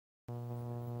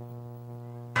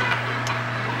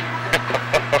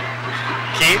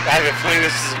Pete, I have a feeling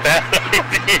this is a bad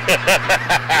idea.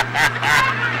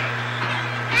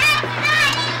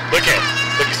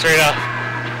 Look straight up.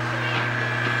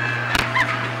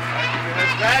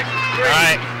 Back. 3, all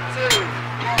right. 2.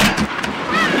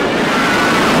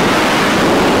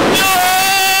 No!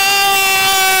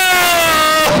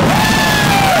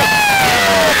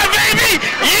 Yeah, baby!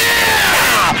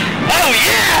 Yeah! Oh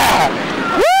yeah!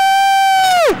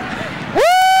 Woo! Woo!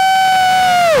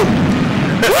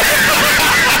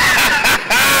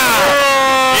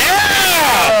 Yeah!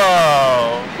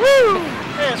 Woo!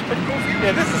 Yeah, it's pretty cool.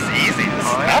 Yeah, this is easy. This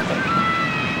is nothing.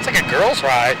 It's like a girl's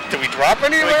ride. Did we drop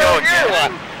anywhere? Do we go again?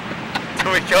 What? Do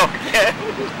we go again?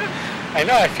 I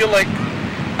know, I feel like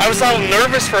I was all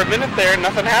nervous for a minute there and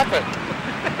nothing happened.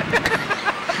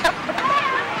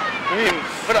 I mean,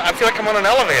 but I feel like I'm on an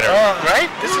elevator,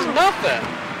 right? This is nothing.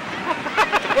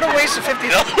 What a waste of $50.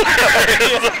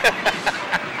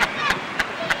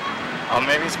 Oh,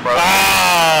 maybe it's broken.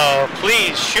 Oh,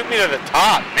 please shoot me to the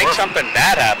top. Make something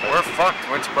bad happen. We're fucked.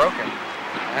 What's broken?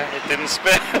 It didn't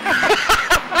spin.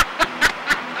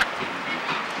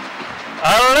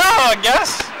 I don't know, I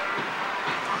guess.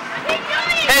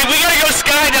 Hey, we gotta go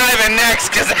skydiving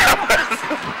next, cause that was...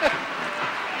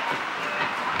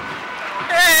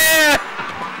 Yeah.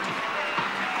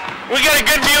 We got a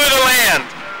good view of the land.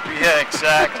 Yeah,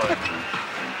 exactly.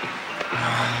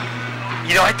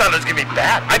 You know, I thought it was gonna be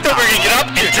bad. I thought we were gonna get up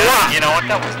and drop. You know what?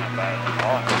 That wasn't bad at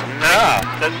all. No.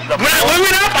 When we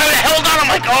went up, I held on. I'm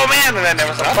like, oh man, and then there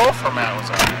was The full format was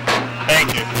on.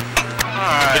 Thank you.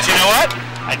 Alright. But you know what?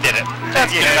 I did it.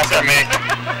 That's good enough for me.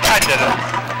 I did it.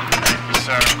 Thank you,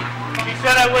 sir. He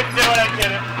said I wouldn't do it. I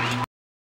did it.